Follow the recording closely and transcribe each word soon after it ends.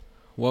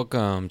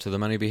Welcome to the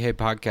Money Behave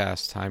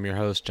podcast. I'm your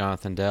host,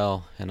 Jonathan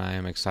Dell, and I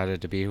am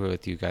excited to be here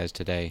with you guys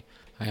today.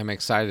 I am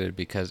excited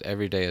because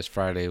every day is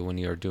Friday when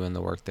you are doing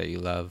the work that you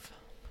love.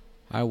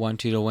 I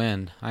want you to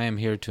win. I am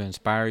here to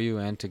inspire you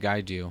and to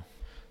guide you.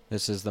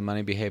 This is the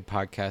Money Behave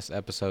podcast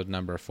episode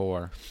number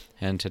 4.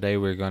 And today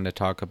I'm going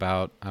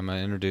to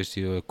introduce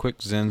you a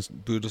quick Zen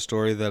Buddha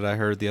story that I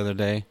heard the other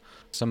day.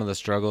 Some of the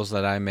struggles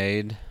that I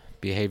made,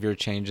 behavior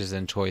changes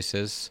and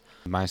choices,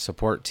 my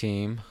support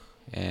team,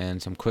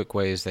 and some quick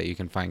ways that you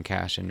can find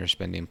cash in your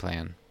spending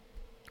plan.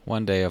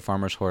 One day a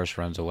farmer's horse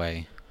runs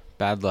away.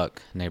 Bad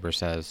luck, neighbor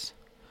says.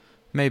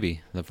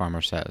 Maybe, the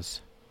farmer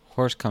says.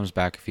 Horse comes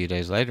back a few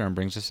days later and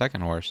brings a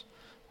second horse.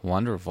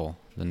 Wonderful,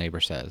 the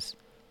neighbor says.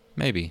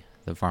 Maybe,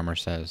 the farmer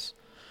says.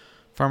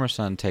 Farmer's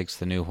son takes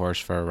the new horse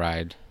for a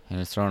ride and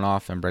is thrown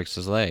off and breaks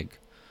his leg.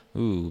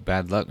 Ooh,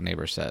 bad luck,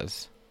 neighbor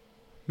says.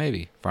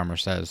 Maybe, farmer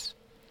says.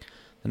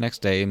 The next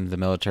day the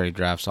military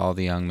drafts all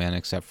the young men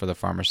except for the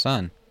farmer's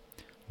son.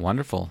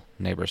 Wonderful,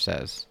 neighbor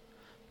says.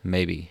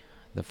 Maybe,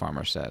 the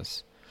farmer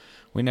says.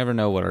 We never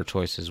know what our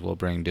choices will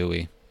bring, do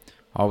we?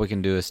 All we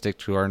can do is stick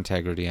to our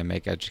integrity and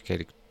make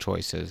educated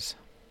choices.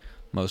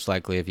 Most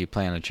likely, if you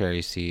plant a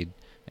cherry seed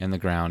in the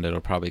ground, it'll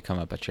probably come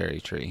up a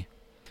cherry tree.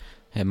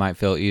 It might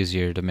feel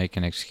easier to make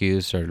an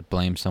excuse or to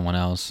blame someone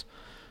else,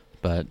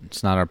 but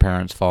it's not our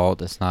parents'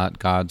 fault. It's not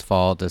God's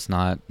fault. It's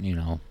not,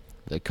 the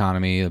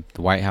economy,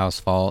 the White House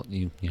fault.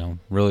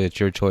 Really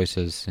it's your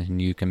choices,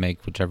 and you can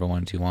make whichever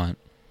ones you want.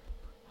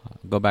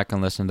 Go back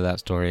and listen to that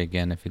story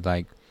again if you'd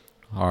like.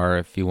 Or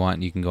if you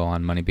want, you can go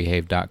on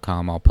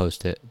moneybehave.com. I'll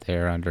post it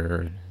there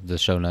under the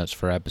show notes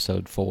for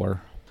episode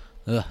 4.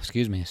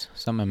 Excuse me,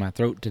 something in my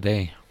throat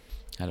today.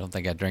 I don't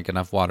think I drank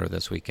enough water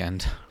this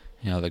weekend.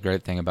 The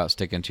great thing about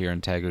sticking to your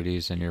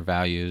integrities and your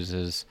values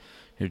is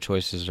your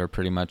choices are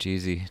pretty much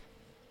easy.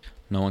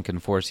 No one can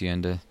force you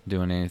into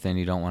doing anything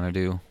you don't want to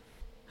do.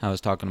 I was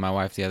talking to my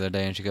wife the other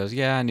day and she goes,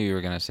 "Yeah, I knew you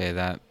were going to say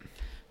that."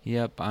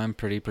 Yep, I'm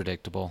pretty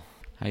predictable.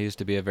 I used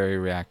to be a very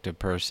reactive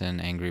person,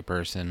 angry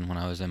person when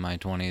I was in my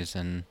 20s,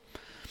 and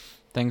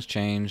things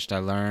changed. I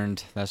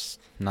learned that's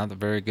not a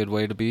very good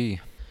way to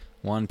be.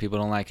 1, people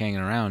don't like hanging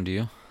around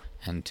you.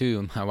 And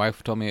 2, my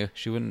wife told me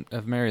she wouldn't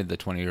have married the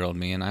 20-year-old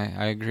me, and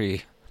I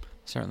agree.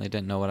 Certainly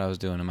didn't know what I was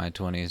doing in my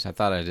 20s. I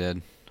thought I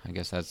did. I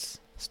guess that's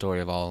the story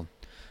of all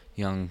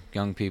young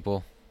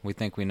people. We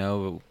think we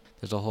know, but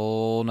there's a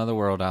whole nother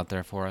world out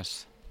there for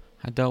us.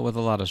 I dealt with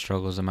a lot of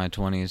struggles in my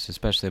 20s,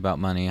 especially about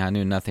money. I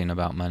knew nothing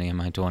about money in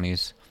my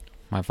 20s.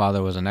 My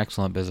father was an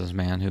excellent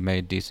businessman who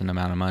made a decent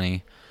amount of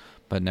money,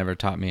 but never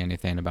taught me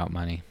anything about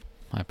money.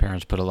 My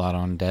parents put a lot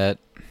on debt.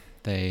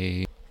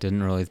 They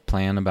didn't really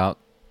plan about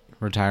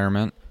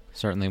retirement.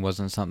 Certainly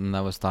wasn't something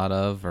that was thought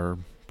of or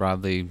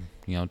broadly,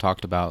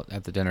 talked about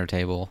at the dinner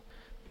table.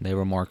 They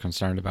were more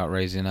concerned about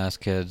raising us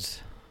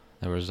kids.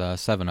 There was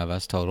 7 of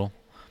us total.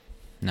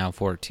 Now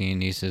 14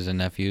 nieces and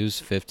nephews.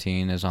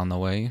 15 is on the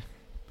way.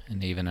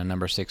 And even a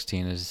number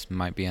 16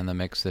 might be in the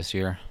mix this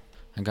year.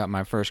 I got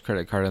my first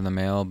credit card in the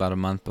mail about a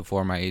month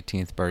before my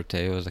 18th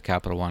birthday. It was a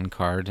Capital One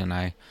card, and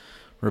I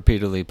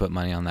repeatedly put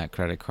money on that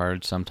credit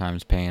card,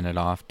 sometimes paying it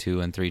off 2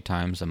 and 3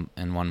 times in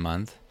 1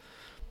 month.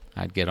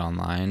 I'd get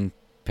online,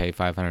 pay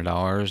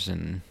 $500,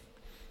 and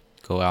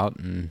go out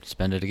and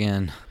spend it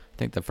again. I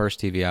think the first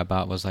TV I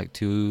bought was like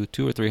 $200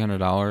 or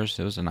 $300.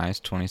 It was a nice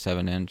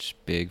 27-inch,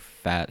 big,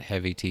 fat,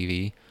 heavy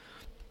TV.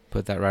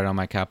 Put that right on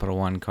my Capital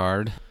One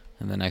card.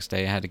 And the next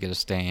day I had to get a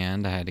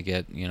stand. I had to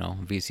get,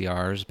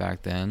 VCRs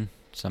back then.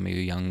 Some of you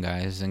young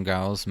guys and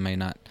gals may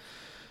not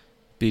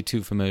be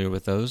too familiar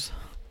with those,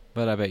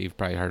 but I bet you've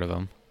probably heard of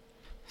them.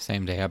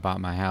 Same day I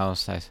bought my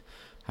house,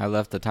 I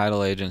left the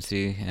title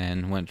agency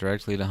and went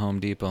directly to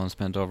Home Depot and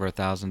spent over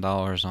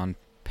 $1,000 on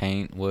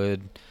paint,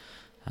 wood,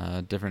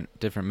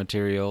 different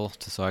material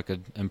so I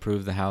could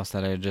improve the house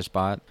that I had just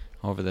bought.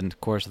 Over the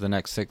course of the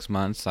next 6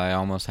 months, I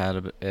almost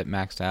had it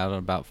maxed out at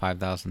about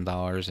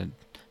 $5,000 in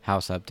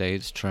house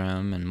updates,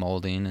 trim, and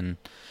molding, and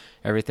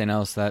everything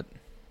else that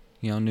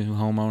new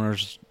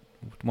homeowners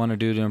want to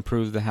do to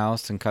improve the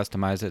house and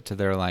customize it to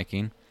their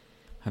liking.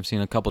 I've seen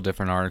a couple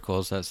different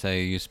articles that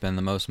say you spend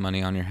the most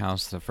money on your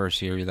house the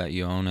first year that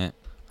you own it.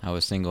 I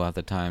was single at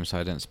the time, so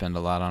I didn't spend a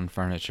lot on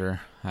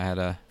furniture. I had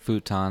a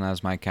futon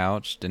as my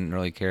couch, didn't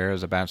really care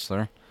as a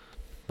bachelor,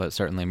 but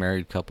certainly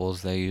married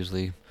couples, they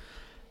usually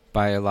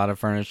buy a lot of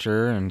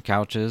furniture and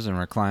couches and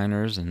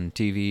recliners and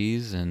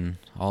TVs and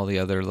all the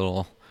other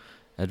little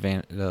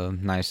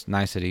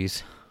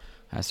niceties.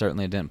 I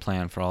certainly didn't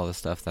plan for all the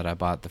stuff that I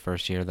bought the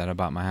first year that I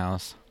bought my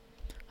house.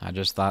 I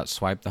just thought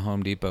swipe the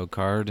Home Depot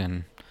card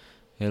and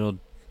it'll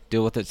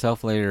deal with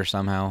itself later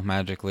somehow,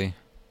 magically.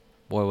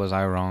 Boy, was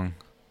I wrong.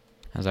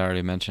 As I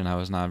already mentioned, I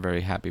was not a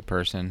very happy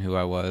person who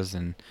I was,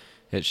 and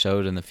it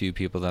showed in the few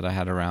people that I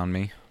had around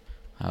me.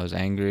 I was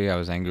angry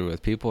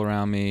with people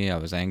around me, I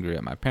was angry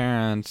at my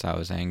parents, I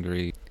was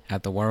angry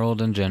at the world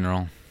in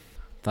general.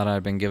 Thought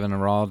I'd been given a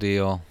raw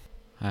deal.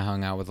 I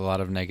hung out with a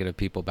lot of negative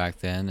people back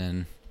then,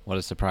 and what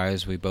a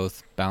surprise, we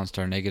both bounced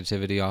our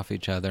negativity off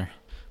each other.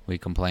 We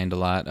complained a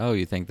lot. "Oh,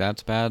 you think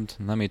that's bad?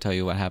 Let me tell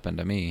you what happened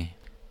to me."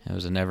 It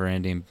was a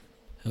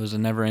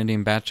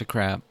never-ending batch of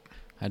crap.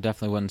 I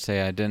definitely wouldn't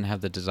say I didn't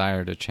have the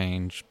desire to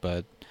change,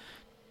 but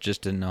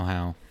just didn't know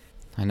how.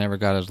 I never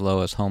got as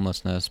low as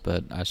homelessness,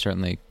 but I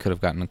certainly could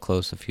have gotten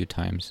close a few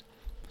times.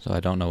 So I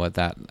don't know what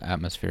that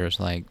atmosphere is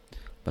like,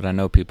 but I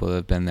know people that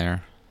have been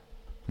there,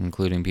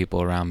 including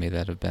people around me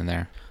that have been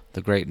there.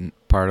 The great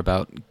part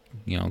about,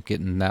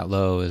 getting that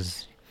low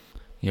is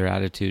your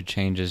attitude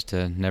changes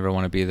to never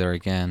want to be there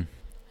again.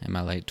 In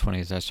my late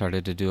 20s, I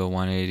started to do a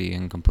 180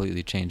 and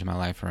completely change my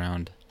life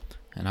around.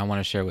 And I want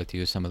to share with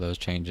you some of those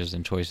changes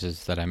and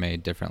choices that I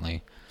made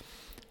differently.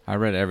 I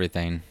read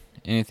everything,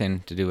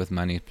 anything to do with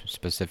money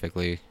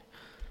specifically,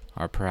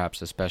 or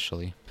perhaps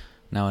especially.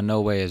 Now, in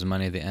no way is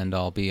money the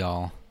end-all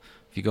be-all.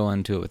 If you go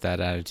into it with that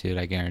attitude,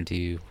 I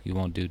guarantee you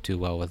won't do too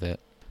well with it.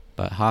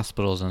 But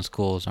hospitals and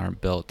schools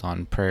aren't built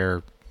on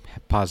prayer,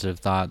 positive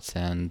thoughts,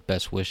 and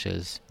best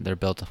wishes. They're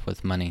built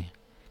with money.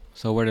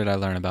 So where did I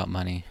learn about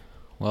money?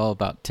 Well,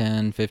 about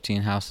 10,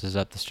 15 houses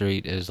up the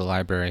street is a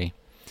library.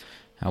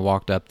 I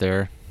walked up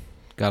there,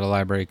 got a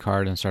library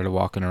card, and started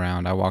walking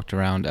around. I walked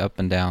around up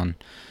and down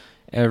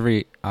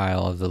every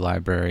aisle of the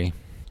library.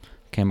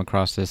 Came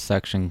across this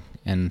section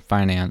in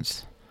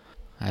finance.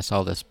 I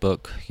saw this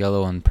book,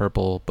 yellow and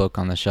purple book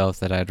on the shelf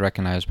that I had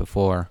recognized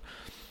before.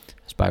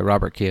 It's by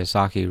Robert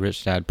Kiyosaki,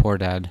 Rich Dad, Poor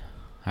Dad.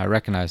 I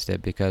recognized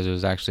it because it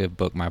was actually a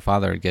book my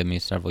father had given me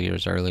several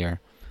years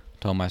earlier. I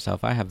told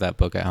myself, I have that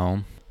book at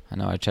home. I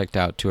know I checked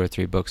out 2 or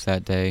 3 books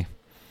that day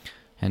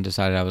and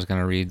decided I was going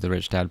to read the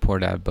Rich Dad, Poor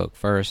Dad book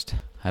first.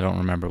 I don't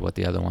remember what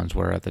the other ones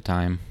were at the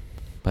time,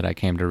 but I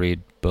came to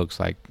read books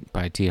like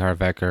by T. Harv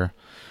Eker,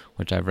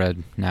 which I've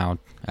read now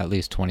at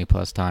least 20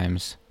 plus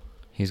times.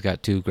 He's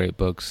got 2 great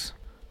books,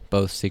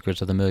 both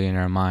Secrets of the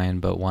Millionaire Mind,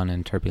 but one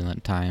in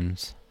Turbulent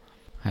Times.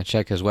 I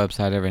check his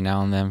website every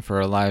now and then for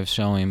a live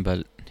showing,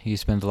 but he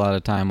spends a lot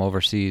of time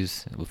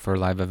overseas for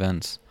live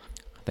events.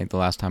 I think the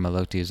last time I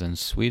looked, he's in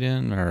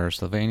Sweden or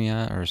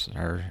Slovenia or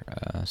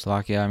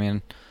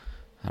Slovakia.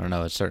 I don't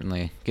know. It's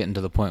certainly getting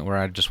to the point where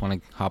I just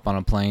want to hop on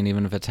a plane,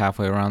 even if it's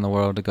halfway around the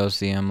world, to go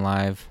see him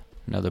live.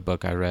 Another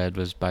book I read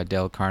was by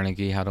Dale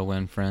Carnegie, How to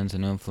Win Friends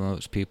and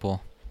Influence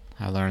People.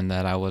 I learned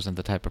that I wasn't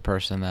the type of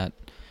person that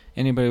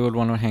anybody would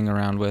want to hang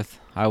around with.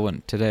 I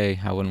wouldn't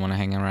want to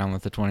hang around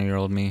with the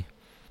 20-year-old me.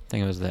 I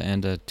think it was the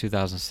end of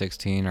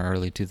 2016 or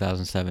early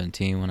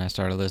 2017 when I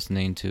started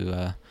listening to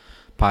a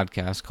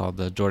podcast called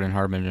The Jordan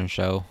Harbinger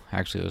Show.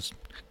 Actually, it was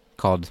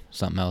called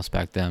something else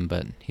back then,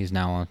 but he's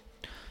now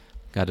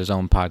got his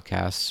own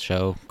podcast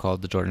show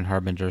called The Jordan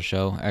Harbinger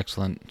Show.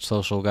 Excellent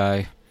social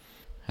guy.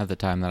 At the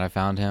time that I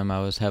found him, I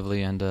was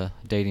heavily into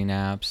dating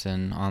apps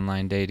and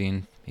online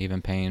dating,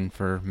 even paying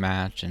for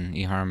Match and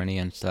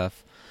eHarmony and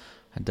stuff.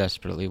 I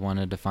desperately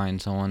wanted to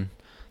find someone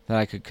that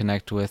I could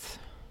connect with.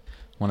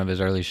 One of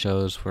his early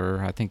shows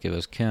were, I think it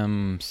was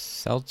Kim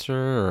Seltzer,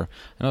 or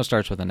I know it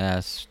starts with an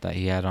S, that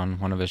he had on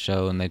one of his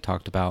shows, and they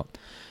talked about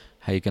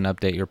how you can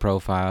update your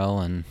profile.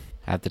 And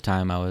at the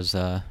time I was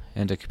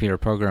into computer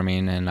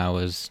programming, and I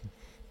was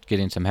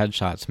getting some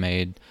headshots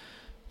made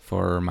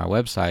for my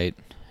website,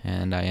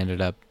 and I ended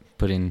up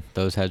putting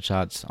those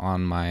headshots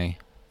on my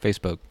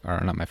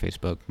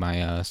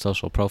my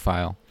social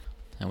profile.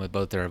 And with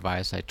both their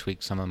advice, I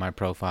tweaked some of my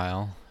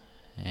profile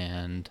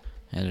and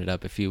ended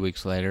up a few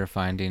weeks later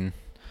finding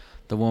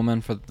the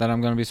woman that I'm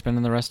going to be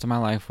spending the rest of my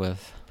life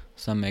with.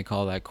 Some may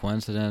call that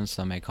coincidence,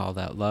 some may call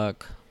that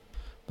luck,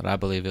 but I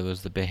believe it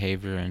was the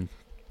behavior and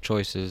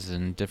choices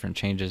and different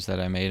changes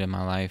that I made in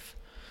my life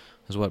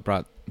was what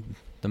brought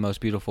the most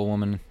beautiful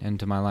woman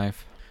into my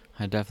life.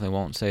 I definitely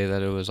won't say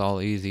that it was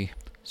all easy.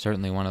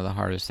 Certainly one of the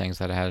hardest things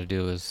that I had to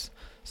do was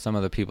some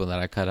of the people that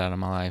I cut out of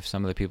my life,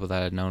 some of the people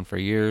that I'd known for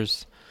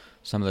years,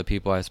 some of the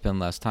people I spend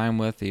less time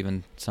with,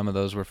 even some of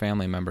those were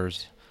family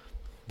members.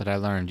 But I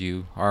learned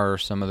you are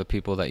some of the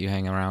people that you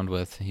hang around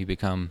with. You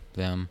become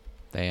them.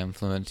 They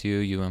influence you,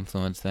 you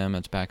influence them.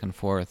 It's back and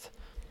forth.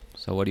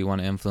 So what do you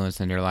want to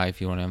influence in your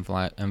life? You want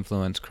to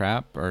influence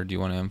crap, or do you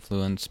want to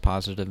influence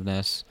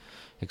positiveness,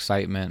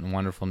 excitement, and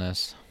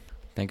wonderfulness?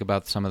 Think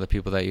about some of the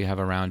people that you have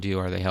around you.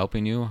 Are they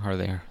helping you? Are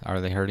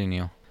they hurting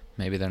you?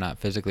 Maybe they're not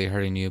physically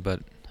hurting you,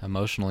 but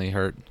emotionally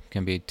hurt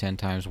can be 10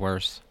 times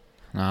worse.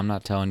 Now, I'm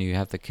not telling you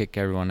have to kick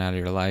everyone out of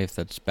your life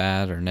that's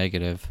bad or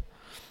negative,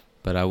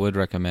 but I would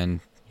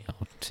recommend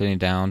sitting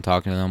down,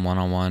 talking to them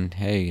one-on-one.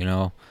 Hey,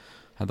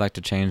 I'd like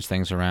to change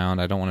things around.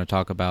 I don't want to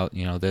talk about,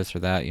 this or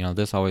that.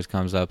 This always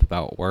comes up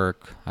about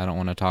work. I don't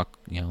want to talk,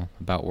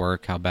 about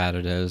work, how bad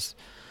it is.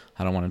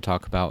 I don't want to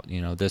talk about,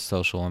 this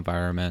social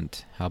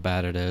environment, how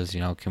bad it is.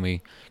 Can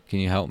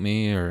you help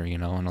me? Or,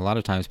 and a lot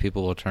of times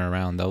people will turn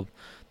around. They'll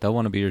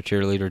want to be your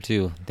cheerleader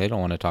too. They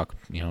don't want to talk,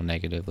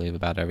 negatively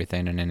about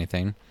everything and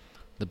anything.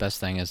 The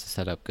best thing is to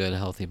set up good,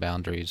 healthy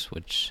boundaries,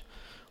 which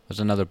was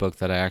another book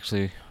that I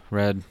actually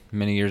read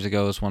many years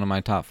ago. It's one of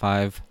my top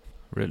 5,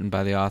 written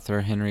by the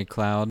author Henry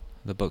Cloud.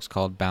 The book's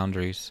called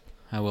Boundaries.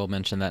 I will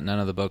mention that none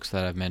of the books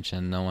that I've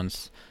mentioned, none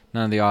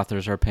of the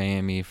authors are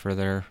paying me for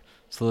their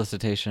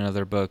solicitation of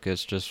their book.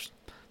 It's just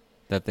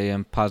that they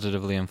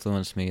positively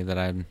influenced me, that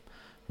I'm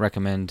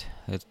recommend.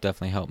 It's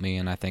definitely helped me,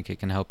 and I think it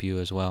can help you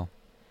as well.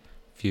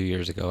 A few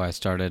years ago, I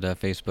started a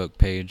Facebook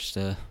page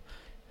to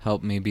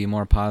help me be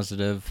more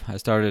positive. I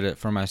started it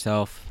for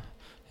myself.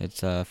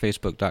 It's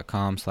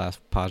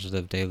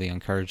facebook.com/positive daily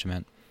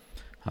encouragement.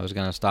 I was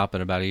going to stop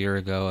it about a year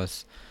ago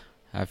as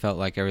I felt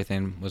like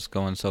everything was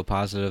going so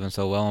positive and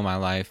so well in my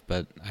life,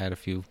 but I had a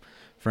few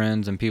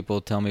friends and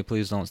people tell me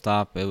please don't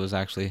stop. It was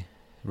actually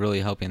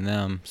really helping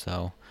them,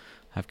 so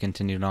I've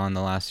continued on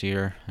the last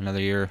year, another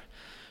year,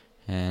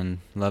 and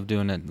love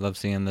doing it, love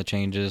seeing the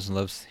changes,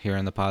 love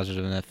hearing the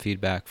positive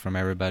feedback from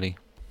everybody.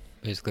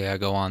 Basically, I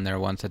go on there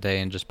once a day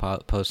and just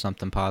post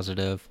something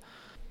positive.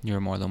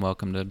 You're more than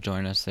welcome to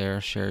join us there,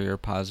 share your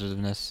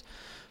positiveness,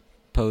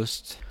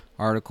 post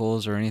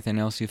articles or anything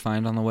else you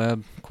find on the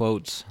web.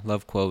 Quotes,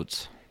 love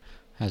quotes.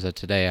 As of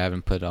today, I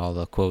haven't put all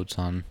the quotes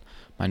on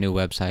my new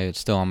website. It's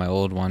still on my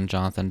old one,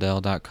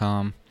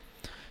 JonathanDell.com.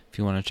 If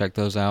you want to check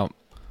those out,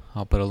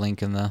 I'll put a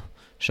link in the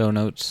show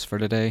notes for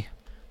today.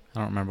 I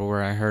don't remember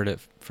where I heard it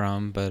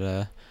from, but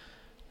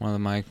one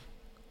of my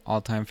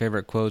all-time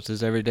favorite quotes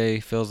is, "Every day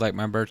feels like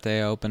my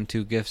birthday. I open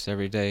 2 gifts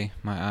every day,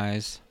 my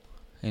eyes."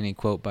 Any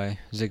quote by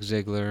Zig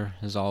Ziglar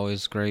is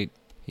always great.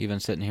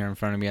 Even sitting here in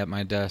front of me at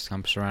my desk,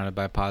 I'm surrounded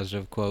by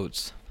positive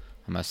quotes.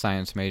 I'm a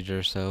science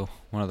major, so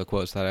one of the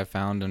quotes that I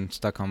found and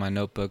stuck on my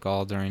notebook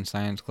all during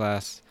science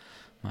class,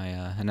 my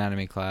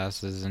anatomy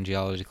classes and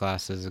geology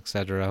classes,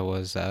 etc.,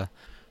 was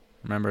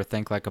remember,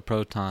 think like a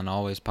proton,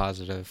 always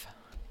positive.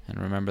 And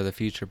remember, the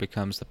future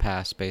becomes the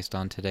past based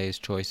on today's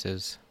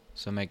choices,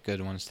 so make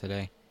good ones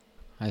today.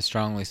 I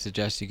strongly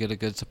suggest you get a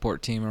good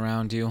support team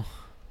around you.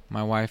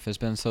 My wife has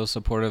been so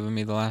supportive of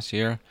me the last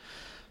year,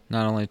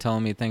 not only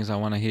telling me things I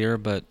want to hear,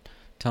 but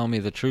telling me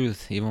the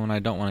truth, even when I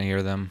don't want to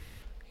hear them.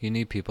 You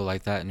need people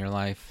like that in your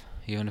life,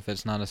 even if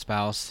it's not a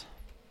spouse.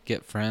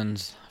 Get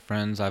friends.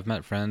 I've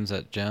met friends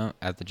at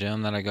the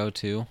gym that I go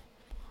to.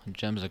 The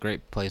gym's a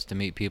great place to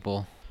meet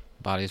people.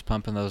 Body's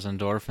pumping those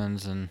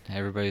endorphins, and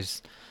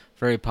everybody's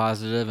very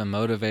positive and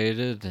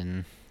motivated,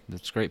 and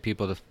it's great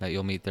people that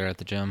you'll meet there at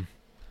the gym.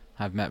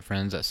 I've met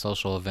friends at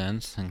social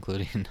events,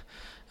 including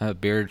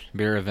beer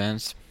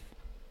events,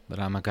 but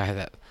I'm a guy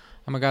that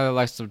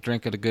likes to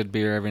drink at a good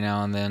beer every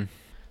now and then.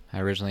 I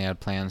originally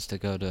had plans to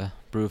go to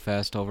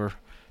Brewfest over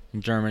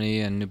in Germany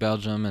and New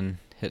Belgium and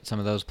hit some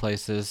of those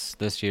places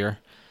this year.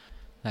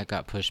 That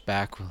got pushed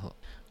back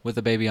with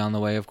the baby on the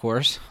way, of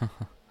course.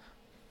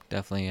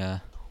 Definitely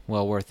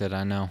well worth it,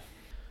 I know.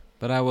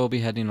 But I will be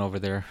heading over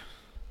there,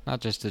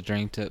 not just to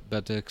drink,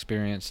 but to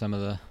experience some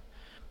of the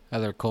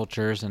other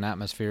cultures and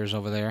atmospheres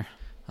over there.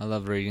 I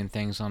love reading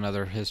things on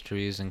other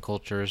histories and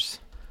cultures.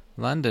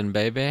 London,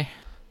 baby.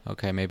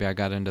 Okay, maybe I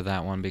got into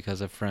that one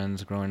because of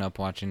Friends, growing up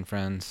watching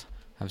Friends.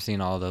 I've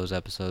seen all those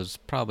episodes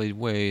probably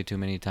way too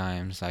many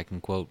times. I can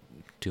quote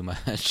too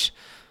much.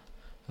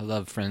 I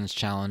love Friends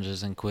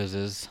challenges and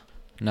quizzes.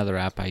 Another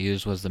app I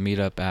used was the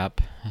Meetup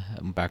app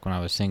back when I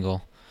was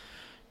single.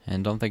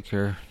 And don't think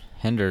you're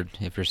hindered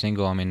if you're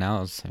single. I mean,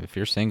 if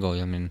you're single,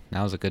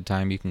 now's a good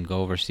time. You can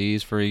go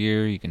overseas for a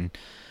year. You can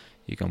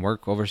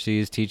work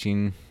overseas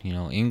teaching,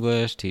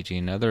 English,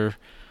 teaching other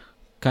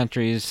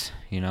countries,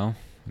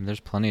 There's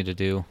plenty to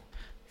do.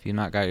 If you've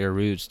not got your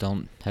roots,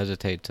 don't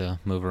hesitate to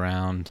move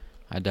around.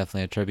 I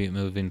definitely attribute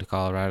moving to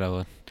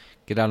Colorado.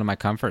 Get out of my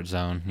comfort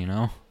zone,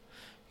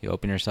 You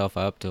open yourself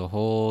up to a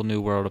whole new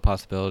world of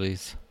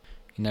possibilities.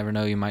 You never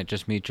know, you might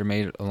just meet your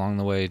mate along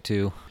the way,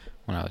 too.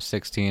 When I was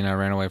 16, I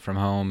ran away from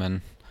home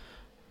and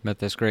met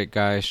this great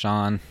guy,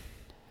 Sean,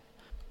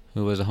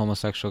 who was a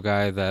homosexual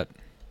guy that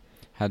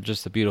had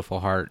just a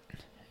beautiful heart.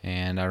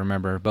 And I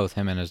remember both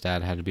him and his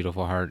dad had a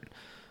beautiful heart.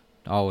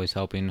 Always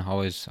helping,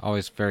 always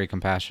very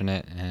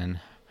compassionate. And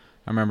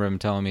I remember him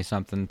telling me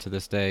something to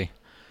this day.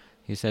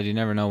 He said, "You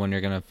never know when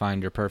you're going to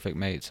find your perfect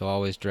mate, so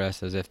always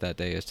dress as if that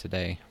day is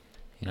today."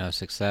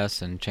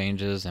 Success and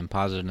changes and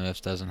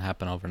positiveness doesn't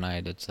happen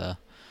overnight. It's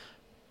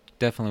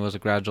definitely was a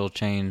gradual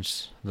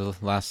change the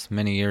last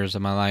many years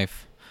of my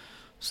life.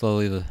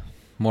 Slowly, the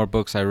more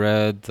books I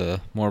read,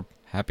 the more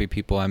happy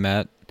people I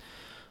met,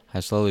 I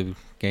slowly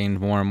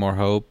gained more and more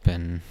hope,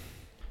 and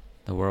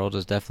the world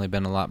has definitely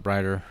been a lot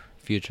brighter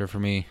future for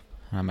me.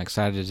 I'm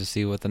excited to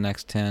see what the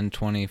next 10,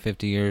 20,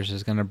 50 years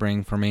is going to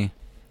bring for me.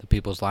 The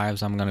people's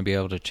lives I'm going to be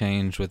able to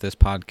change with this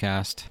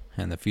podcast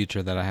and the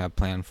future that I have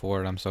planned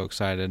for it. I'm so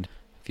excited.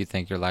 If you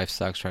think your life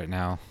sucks right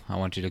now, I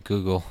want you to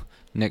Google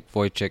Nick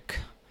Vujicic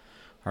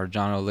or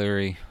John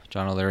O'Leary.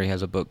 John O'Leary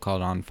has a book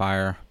called On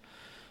Fire.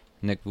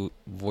 Nick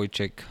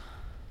Vujicic,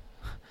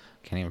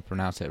 can't even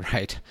pronounce it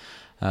right.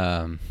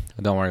 Don't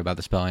worry about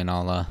the spelling.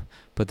 I'll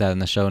put that in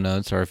the show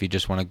notes. Or if you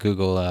just want to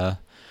Google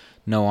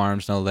No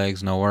Arms, No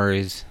Legs, No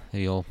Worries,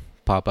 you'll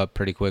pop up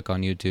pretty quick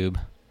on YouTube.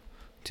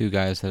 2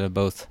 guys that have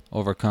both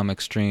overcome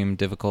extreme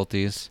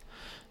difficulties.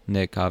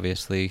 Nick,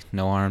 obviously,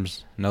 no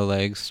arms, no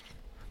legs.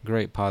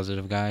 Great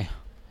positive guy.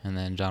 And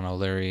then John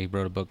O'Leary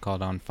wrote a book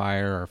called On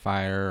Fire,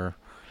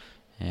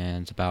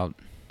 and it's about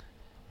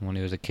when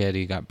he was a kid,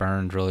 he got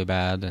burned really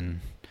bad,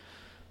 and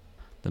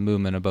the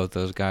movement of both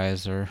those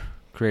guys are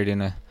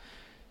creating a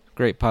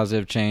great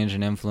positive change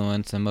and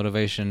influence and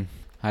motivation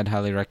I'd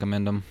highly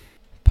recommend them.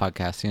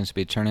 Podcast seems to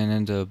be turning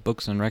into a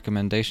books and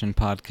recommendation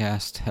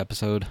podcast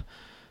episode.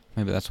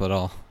 Maybe that's what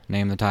I'll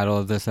name the title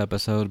of this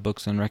episode,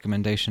 Books and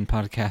Recommendation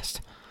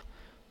Podcast.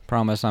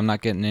 Promise I'm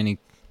not getting any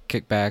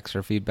kickbacks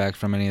or feedbacks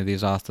from any of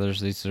these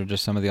authors. These are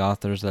just some of the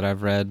authors that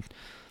I've read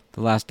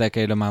the last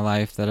decade of my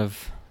life that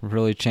have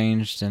really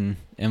changed and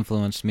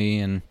influenced me,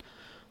 and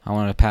I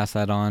want to pass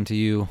that on to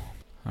you.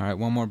 Alright,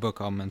 one more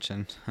book I'll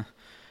mention.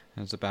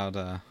 It's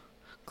about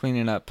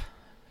cleaning up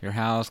your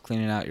house,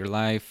 cleaning out your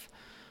life.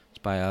 It's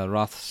by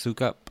Roth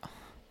Soukup,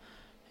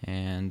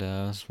 and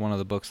it's one of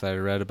the books that I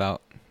read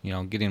about,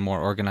 getting more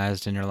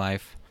organized in your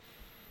life.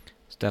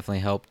 It's definitely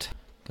helped,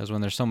 because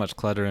when there's so much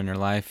clutter in your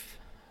life,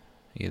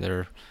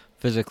 either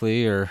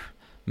physically or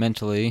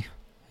mentally,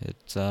 it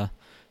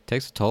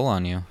takes a toll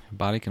on you. Your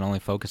body can only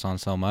focus on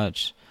so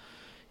much.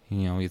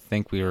 We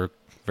think we are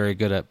very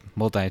good at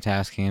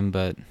multitasking,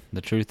 but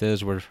the truth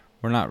is we're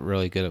not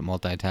really good at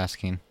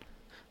multitasking.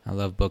 I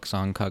love books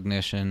on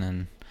cognition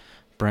and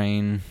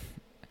brain,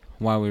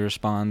 why we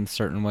respond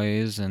certain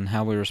ways and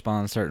how we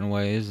respond certain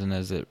ways, and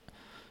is it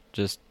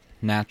just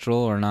natural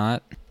or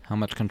not? How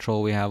much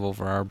control we have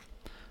over our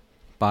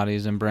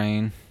bodies and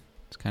brain.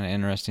 It's kind of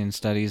interesting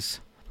studies.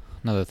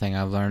 Another thing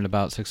I've learned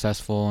about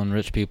successful and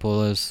rich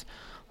people is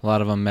a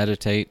lot of them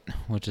meditate,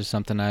 which is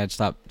something I had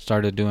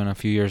started doing a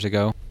few years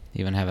ago.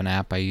 Even have an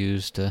app I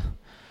use to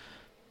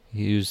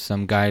use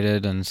some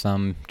guided and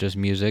some just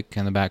music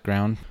in the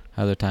background.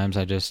 Other times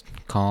I just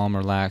calm,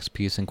 relax,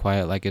 peace and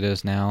quiet like it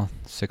is now,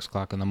 6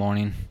 o'clock in the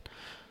morning.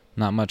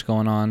 Not much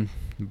going on.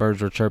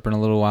 Birds were chirping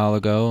a little while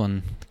ago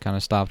and kind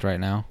of stopped right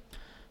now.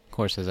 Of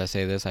course, as I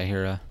say this, I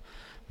hear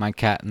my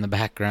cat in the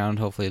background.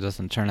 Hopefully it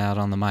doesn't turn out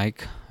on the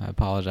mic. I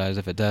apologize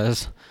if it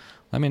does.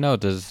 Let me know,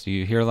 do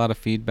you hear a lot of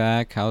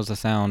feedback? How's the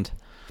sound?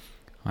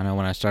 I know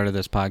when I started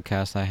this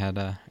podcast, I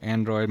had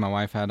Android. My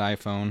wife had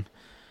iPhone.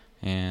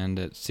 And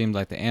it seemed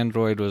like the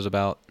Android was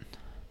about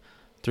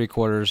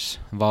 3/4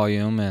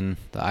 volume, and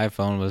the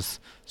iPhone was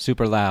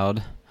super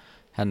loud.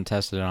 Hadn't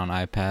tested it on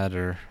iPad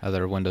or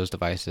other Windows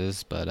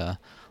devices, but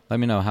let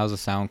me know, how's the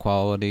sound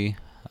quality?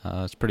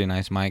 It's a pretty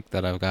nice mic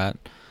that I've got.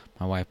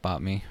 My wife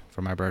bought me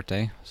for my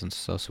birthday. It's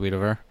so sweet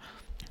of her.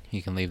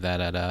 You can leave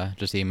that at,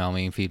 just email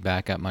me,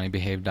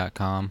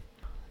 feedback@moneybehave.com.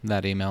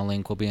 That email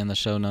link will be in the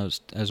show notes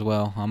as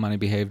well on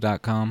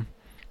moneybehave.com.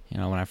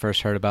 When I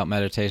first heard about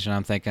meditation,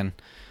 I'm thinking,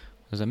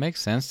 does it make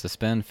sense to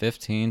spend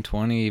 15,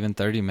 20, even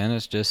 30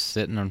 minutes just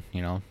sitting,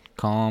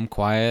 calm,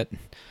 quiet?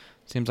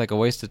 Seems like a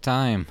waste of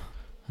time.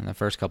 And the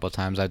first couple of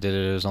times I did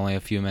it was only a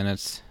few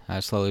minutes. I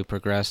slowly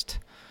progressed.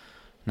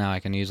 Now I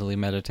can easily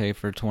meditate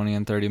for 20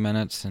 and 30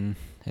 minutes, and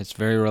it's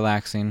very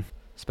relaxing,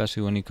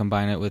 especially when you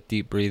combine it with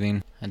deep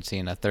breathing. I'd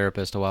seen a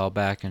therapist a while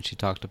back, and she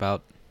talked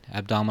about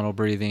abdominal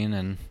breathing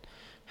and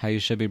how you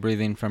should be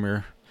breathing from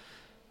your,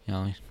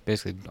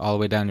 basically all the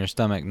way down your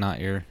stomach, not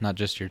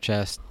just your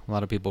chest. A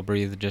lot of people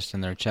breathe just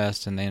in their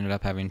chest, and they ended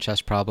up having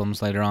chest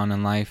problems later on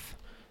in life.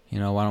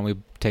 Why don't we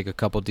take a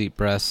couple deep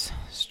breaths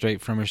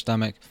straight from your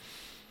stomach?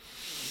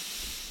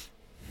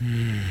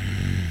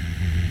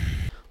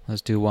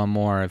 Let's do one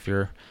more. As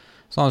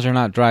long as you're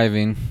not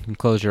driving, you can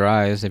close your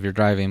eyes. If you're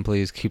driving,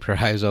 please keep your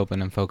eyes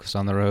open and focus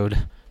on the road.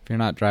 If you're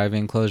not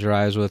driving, close your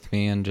eyes with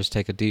me and just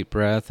take a deep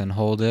breath and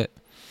hold it.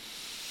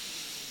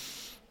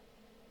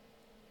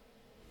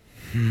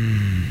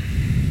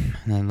 And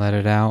then let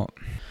it out,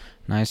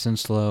 nice and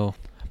slow.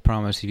 I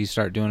promise if you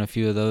start doing a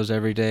few of those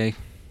every day, you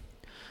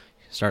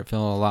start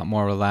feeling a lot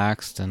more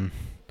relaxed and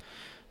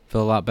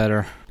feel a lot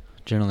better.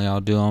 Generally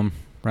I'll do them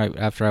right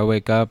after I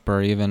wake up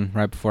or even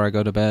right before I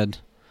go to bed.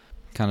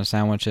 Kind of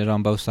sandwich it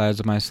on both sides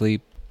of my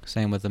sleep.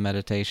 Same with the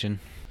meditation.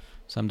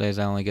 Some days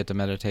I only get to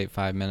meditate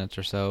 5 minutes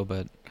or so,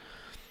 but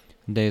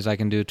days I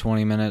can do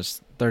 20 minutes,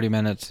 30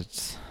 minutes,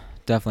 it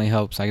definitely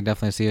helps. I can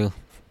definitely see a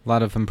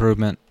lot of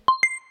improvement.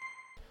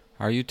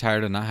 Are you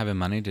tired of not having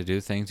money to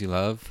do things you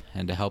love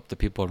and to help the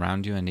people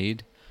around you in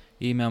need?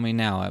 Email me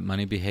now at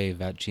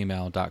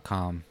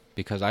moneybehave@gmail.com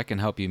because I can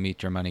help you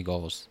meet your money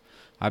goals.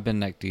 I've been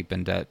neck deep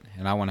in debt,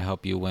 and I want to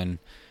help you win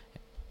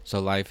so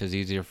life is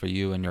easier for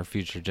you and your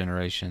future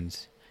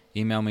generations.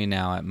 Email me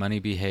now at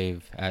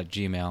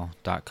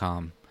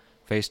moneybehave@gmail.com.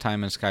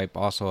 FaceTime and Skype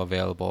also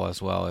available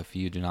as well if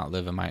you do not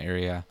live in my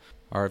area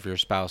or if your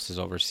spouse is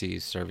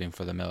overseas serving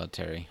for the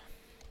military.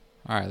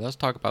 Alright, let's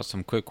talk about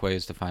some quick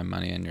ways to find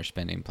money in your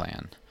spending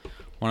plan.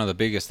 One of the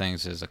biggest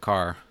things is a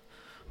car.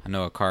 I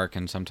know a car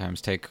can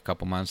sometimes take a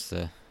couple months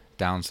to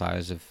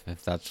downsize if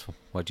that's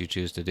what you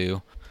choose to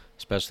do,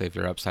 especially if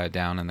you're upside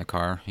down in the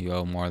car. You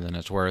owe more than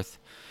it's worth.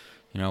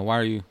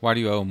 Why do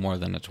you owe more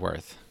than it's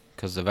worth?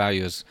 Because the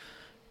value is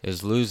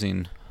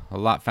losing a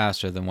lot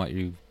faster than what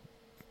you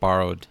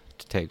borrowed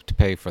to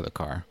pay for the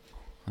car.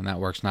 And that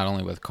works not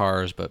only with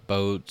cars but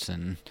boats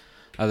and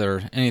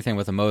anything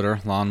with a motor,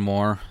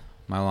 lawnmower.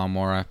 My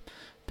lawnmower, I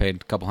paid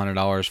a couple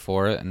 $100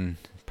 for it and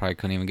probably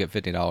couldn't even get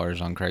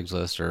 $50 on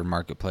Craigslist or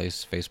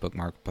Marketplace, Facebook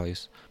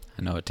Marketplace.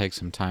 I know it takes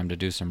some time to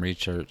do some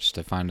research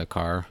to find a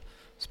car,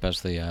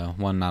 especially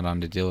one not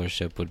on the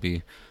dealership would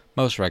be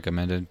most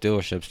recommended.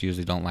 Dealerships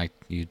usually don't like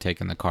you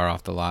taking the car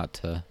off the lot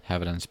to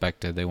have it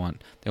inspected. They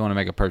want to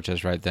make a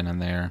purchase right then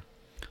and there,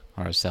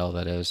 or a sale,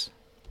 that is.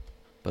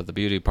 But the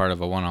beauty part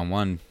of a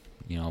one-on-one,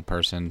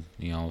 person,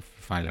 if you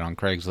find it on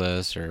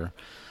Craigslist or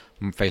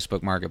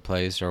Facebook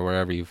Marketplace or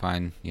wherever you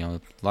find,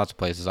 lots of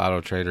places,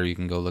 Auto Trader, you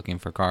can go looking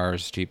for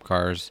cars, cheap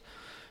cars.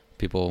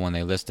 People, when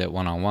they list it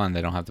one-on-one,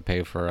 they don't have to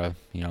pay for a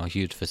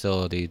huge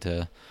facility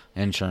to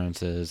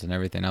insurances and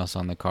everything else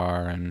on the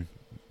car and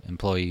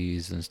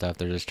employees and stuff.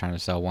 They're just trying to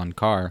sell one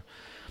car.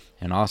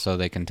 And also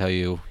they can tell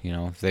you,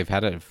 if they've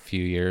had it a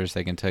few years,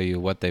 they can tell you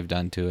what they've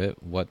done to it,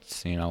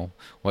 what's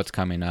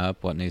coming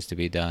up, what needs to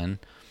be done.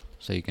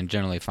 So you can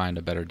generally find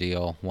a better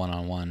deal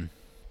one-on-one.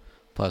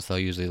 Plus they'll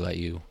usually let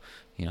you,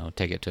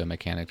 take it to a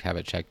mechanic, have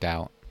it checked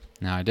out.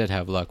 Now I did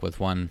have luck with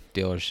one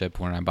dealership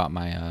when I bought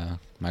my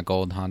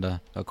gold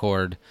Honda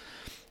Accord.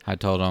 I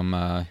told them,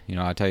 I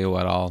tell you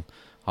what,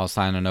 I'll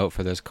sign a note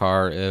for this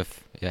car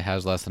if it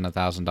has less than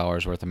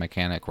 $1,000 worth of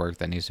mechanic work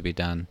that needs to be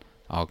done.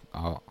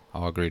 I'll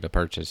agree to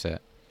purchase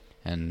it.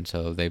 And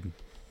so they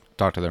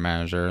talked to their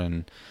manager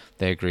and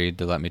they agreed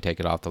to let me take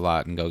it off the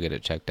lot and go get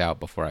it checked out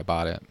before I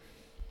bought it.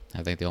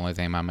 I think the only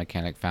thing my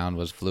mechanic found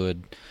was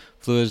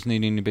fluids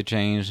needing to be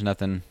changed.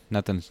 Nothing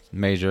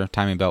major.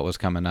 Timing belt was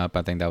coming up.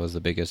 I think that was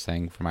the biggest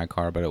thing for my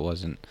car, but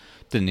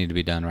didn't need to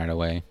be done right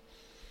away.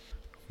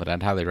 But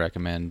I'd highly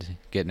recommend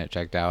getting it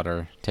checked out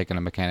or taking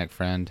a mechanic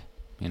friend.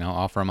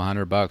 Offer them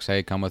 $100.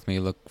 Hey, come with me,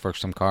 look for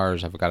some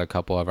cars. I've got a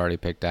couple I've already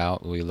picked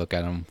out. Will you look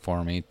at them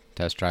for me,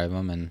 test drive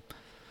them, and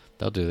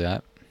they'll do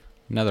that.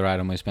 Another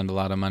item we spend a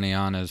lot of money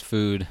on is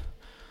food.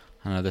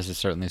 I know this is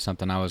certainly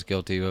something I was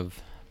guilty of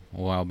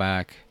a while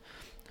back.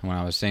 When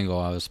I was single,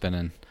 I was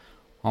spending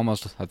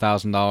almost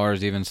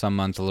 $1,000, even some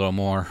months a little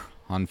more,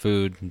 on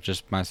food,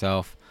 just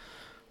myself.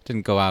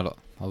 Didn't go out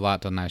a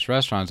lot to nice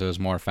restaurants. It was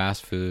more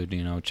fast food,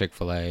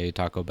 Chick-fil-A,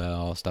 Taco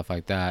Bell, stuff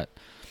like that.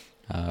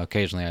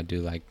 Occasionally I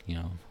do like,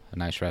 a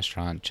nice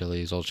restaurant,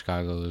 Chili's, Old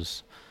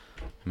Chicago's.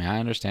 I mean, I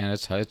understand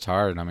it's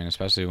hard. I mean,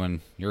 especially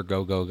when you're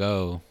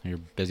go. You're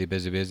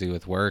busy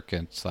with work.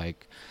 It's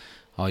like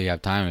all you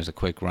have time is a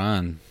quick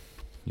run.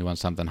 You want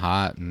something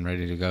hot and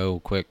ready to go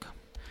quick.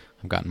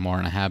 I've gotten more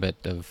in a habit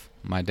of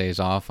my days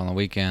off on the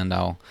weekend.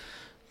 I'll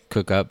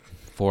cook up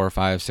 4 or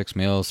 5, 6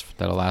 meals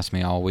that'll last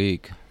me all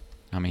week.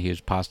 I'm a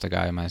huge pasta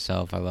guy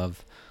myself. I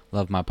love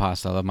my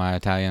pasta. I love my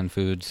Italian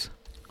foods,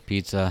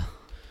 pizza.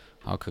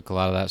 I'll cook a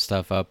lot of that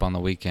stuff up on the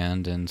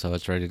weekend, and so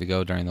it's ready to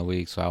go during the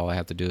week. So all I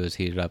have to do is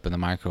heat it up in the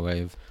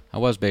microwave. I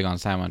was big on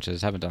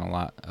sandwiches. Haven't done a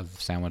lot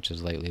of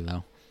sandwiches lately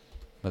though.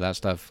 But that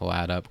stuff will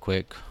add up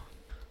quick.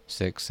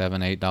 $6,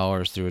 $7,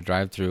 $8 through a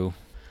drive-through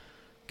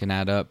can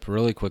add up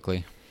really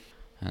quickly.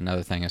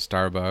 Another thing is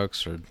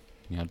Starbucks or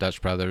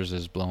Dutch Brothers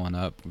is blowing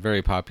up.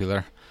 Very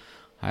popular.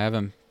 I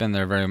haven't been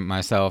there very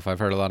myself. I've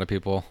heard a lot of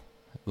people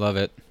love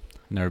it.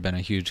 Never been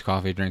a huge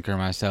coffee drinker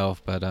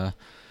myself, but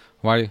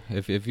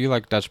if you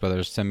like Dutch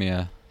Brothers, send me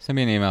an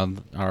email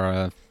or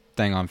a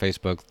thing on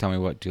Facebook. Tell me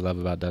what you love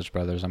about Dutch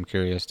Brothers. I'm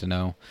curious to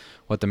know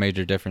what the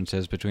major difference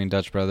is between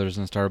Dutch Brothers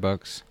and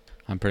Starbucks.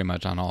 I'm pretty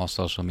much on all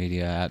social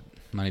media at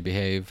Money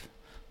Behave.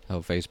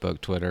 So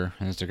Facebook, Twitter,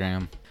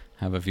 Instagram.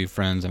 I have a few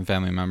friends and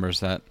family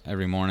members that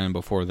every morning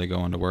before they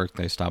go into work,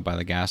 they stop by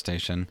the gas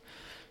station,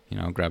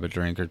 grab a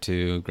drink or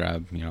two,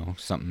 grab,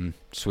 something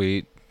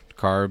sweet,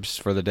 carbs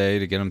for the day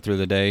to get them through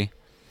the day.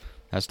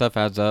 That stuff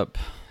adds up,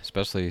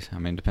 especially,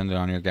 depending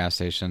on your gas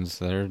stations.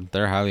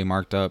 They're highly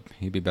marked up.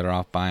 You'd be better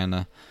off buying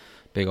a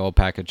big old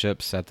pack of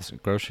chips at the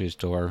grocery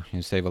store.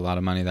 You save a lot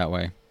of money that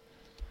way.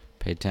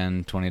 Pay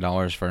 $10,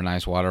 $20 for a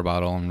nice water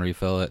bottle and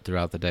refill it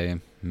throughout the day.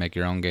 Make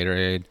your own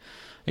Gatorade.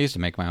 I used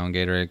to make my own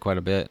Gatorade quite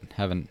a bit.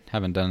 Haven't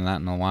done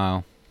that in a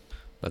while.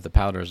 But the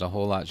powder is a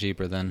whole lot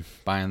cheaper than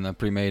buying the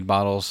pre-made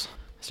bottles.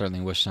 I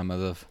certainly wish some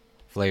of the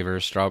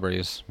flavors. Strawberry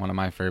is one of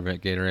my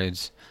favorite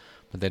Gatorades,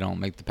 but they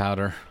don't make the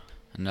powder.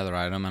 Another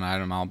item, an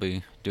item I'll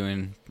be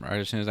doing right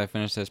as soon as I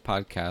finish this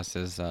podcast,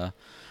 is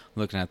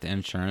looking at the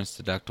insurance,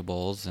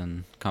 deductibles,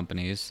 and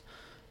companies.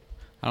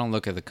 I don't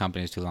look at the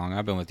companies too long.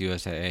 I've been with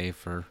USAA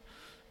for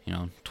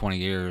 20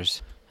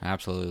 years. I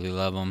absolutely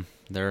love them.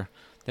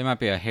 They might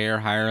be a hair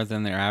higher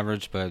than their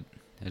average, but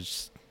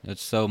it's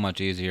so much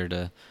easier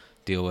to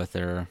deal with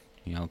their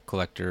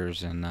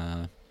collectors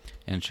and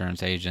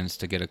insurance agents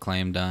to get a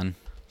claim done.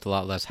 It's a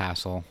lot less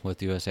hassle with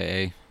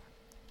USAA.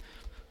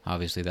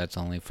 Obviously, that's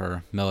only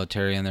for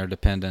military and their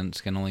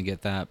dependents can only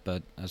get that,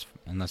 but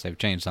unless they've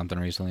changed something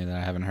recently that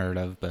I haven't heard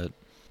of. But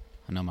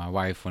I know my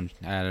wife, when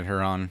I added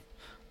her on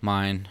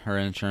mine, her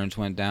insurance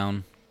went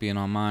down being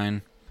on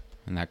mine,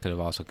 and that could have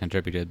also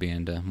contributed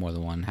being to more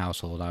than one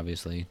household,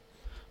 obviously.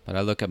 But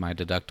I look at my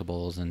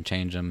deductibles and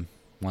change them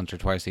once or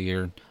twice a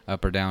year,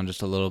 up or down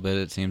just a little bit.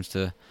 It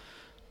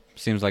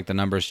seems like the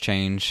numbers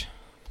change,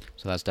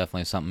 so that's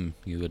definitely something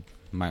you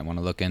might want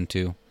to look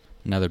into.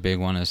 Another big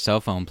one is cell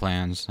phone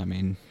plans.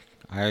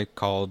 I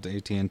called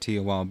AT&T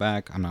a while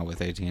back. I'm not with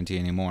AT&T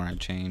anymore. I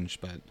changed,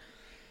 but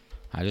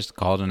I just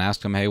called and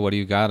asked them, hey, what do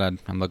you got?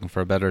 I'm looking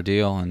for a better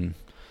deal, and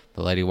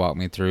the lady walked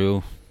me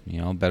through,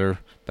 better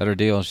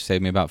deal. She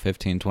saved me about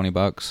 $15,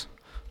 $20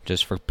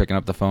 just for picking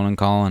up the phone and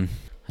calling.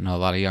 I know a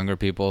lot of younger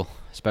people,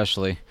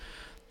 especially,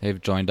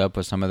 they've joined up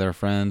with some of their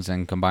friends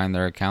and combined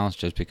their accounts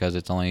just because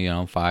it's only,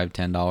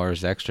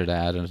 $5-10 extra to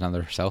add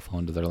another cell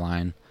phone to their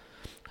line.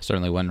 I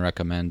certainly wouldn't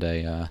recommend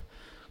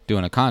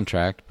doing a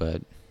contract,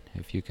 but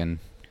if you can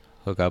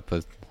hook up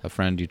with a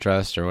friend you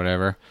trust or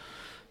whatever,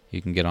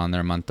 you can get on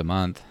there month to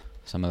month.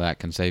 Some of that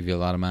can save you a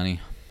lot of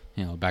money.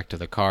 Back to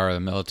the car or the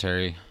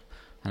military.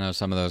 I know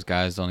some of those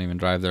guys don't even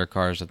drive their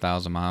cars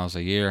 1,000 miles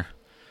a year,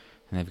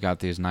 and they've got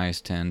these nice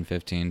 $10,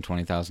 $15,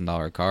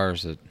 $20,000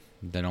 cars that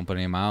they don't put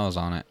any miles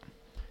on it.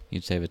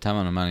 You'd save a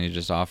ton of money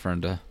just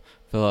offering to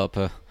fill up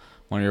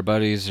one of your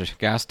buddies'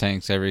 gas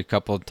tanks every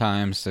couple of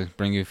times to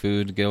bring you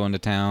food to go into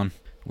town.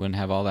 Wouldn't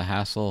have all the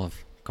hassle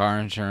of car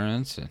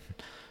insurance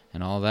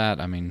and all that.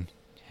 I mean,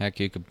 heck,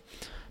 you could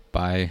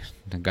buy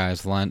the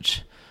guy's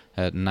lunch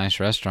at a nice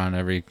restaurant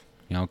every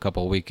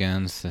couple of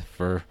weekends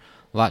for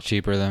a lot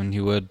cheaper than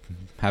you would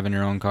having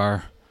your own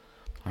car,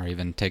 or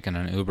even taking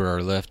an Uber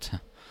or Lyft. A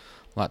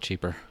lot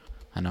cheaper.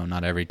 I know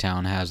not every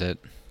town has it.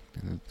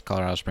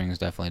 Colorado Springs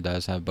definitely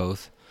does have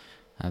both.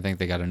 I think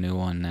they got a new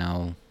one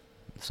now.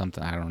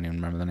 Something, I don't even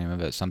remember the name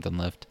of it. Something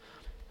Lyft.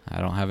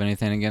 I don't have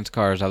anything against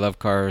cars. I love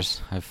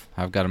cars.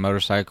 I've got a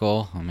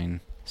motorcycle. I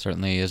mean,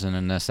 certainly isn't a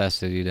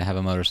necessity to have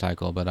a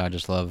motorcycle, but I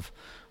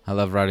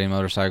love riding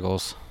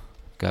motorcycles.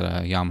 Got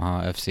a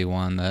Yamaha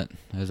FC1 that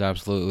is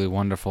absolutely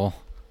wonderful.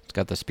 It's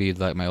got the speed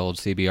like my old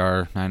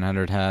CBR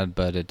 900 had,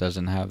 but it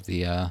doesn't have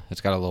the.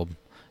 It's got a little,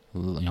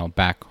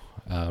 back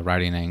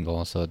riding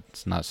angle, so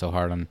it's not so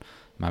hard on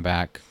my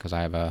back because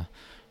I have a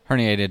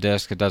herniated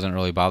disc. It doesn't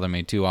really bother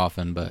me too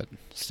often, but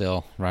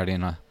still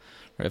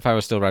if I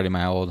was still riding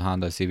my old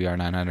Honda CBR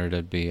 900,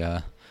 it'd be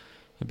a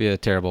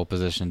terrible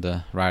position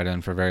to ride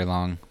in for very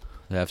long.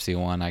 The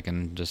FC1, I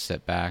can just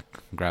sit back,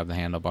 grab the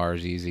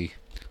handlebars easy.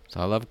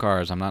 So I love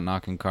cars. I'm not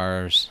knocking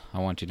cars. I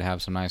want you to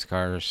have some nice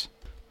cars.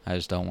 I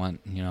just don't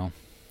want, you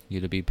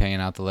to be paying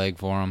out the leg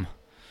for them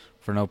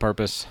for no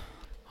purpose.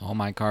 All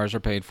my cars are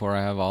paid for.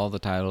 I have all the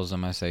titles in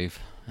my safe.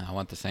 I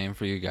want the same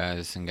for you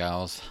guys and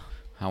gals.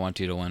 I want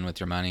you to win with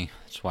your money.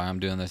 That's why I'm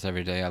doing this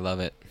every day. I love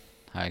it.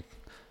 I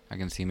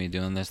can see me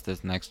doing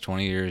this next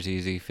 20 years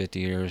easy, 50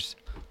 years,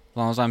 as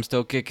long as I'm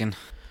still kicking.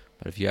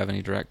 But if you have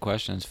any direct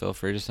questions, feel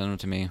free to send them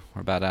to me.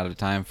 We're about out of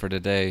time for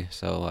today,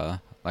 so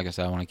like I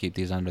said, I want to keep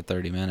these under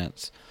 30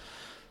 minutes.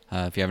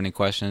 If you have any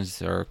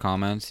questions or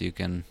comments, you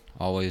can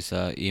always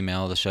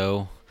email the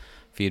show,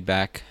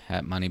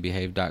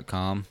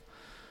 feedback@moneybehave.com.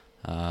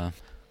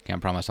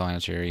 Can't promise I'll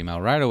answer your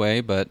email right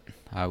away, but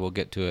I will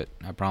get to it.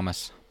 I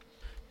promise.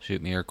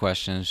 Shoot me your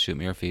questions. Shoot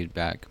me your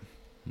feedback.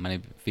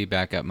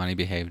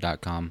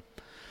 Feedback@moneybehave.com.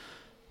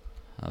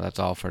 That's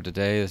all for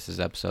today. This is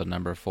episode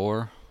number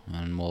 4,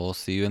 and we'll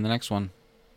see you in the next one.